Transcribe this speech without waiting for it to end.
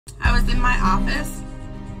was in my office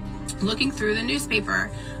looking through the newspaper.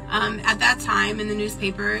 At that time in the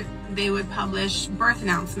newspaper, they would publish birth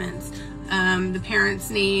announcements, the parents'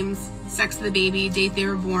 names, sex of the baby, date they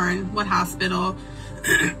were born, what hospital,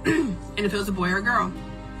 and if it was a boy or a girl.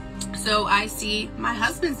 So I see my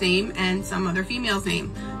husband's name and some other female's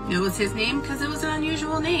name. It was his name because it was an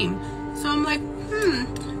unusual name. So I'm like,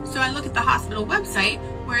 So I look at the hospital website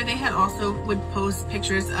where they had also would post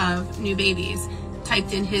pictures of new babies.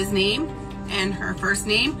 Typed in his name and her first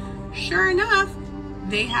name. Sure enough,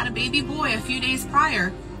 they had a baby boy a few days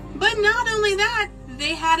prior. But not only that,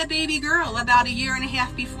 they had a baby girl about 1.5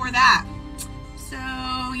 years before that. So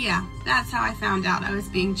yeah, that's how I found out I was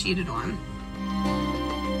being cheated on.